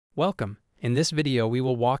Welcome. In this video, we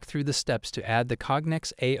will walk through the steps to add the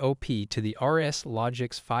Cognex AOP to the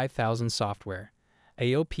RSLogix 5000 software.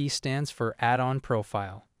 AOP stands for Add-on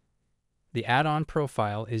Profile. The add-on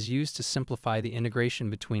profile is used to simplify the integration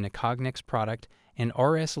between a Cognex product and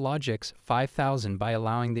RSLogix 5000 by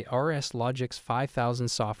allowing the RSLogix 5000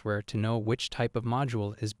 software to know which type of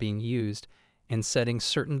module is being used and setting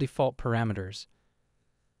certain default parameters.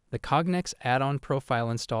 The Cognex add-on profile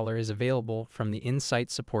installer is available from the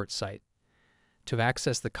Insight support site. To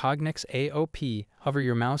access the Cognex AOP, hover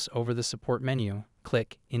your mouse over the support menu,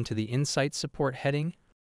 click into the Insight support heading,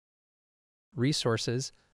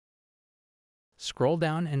 Resources, scroll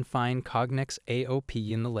down and find Cognex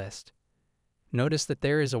AOP in the list. Notice that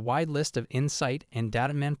there is a wide list of Insight and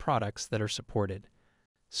Dataman products that are supported.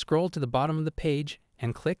 Scroll to the bottom of the page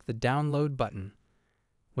and click the Download button.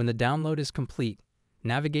 When the download is complete,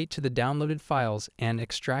 navigate to the downloaded files and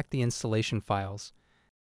extract the installation files.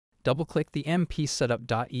 Double-click the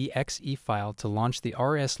mpsetup.exe file to launch the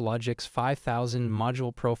RSLogix 5000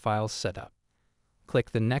 module profile setup.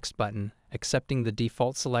 Click the Next button, accepting the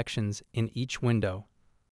default selections in each window.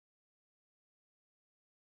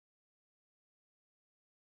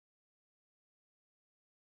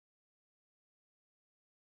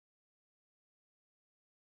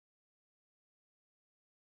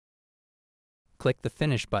 Click the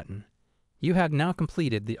Finish button. You have now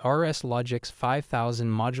completed the RSLogix 5000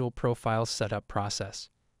 module profile setup process.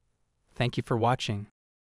 Thank you for watching.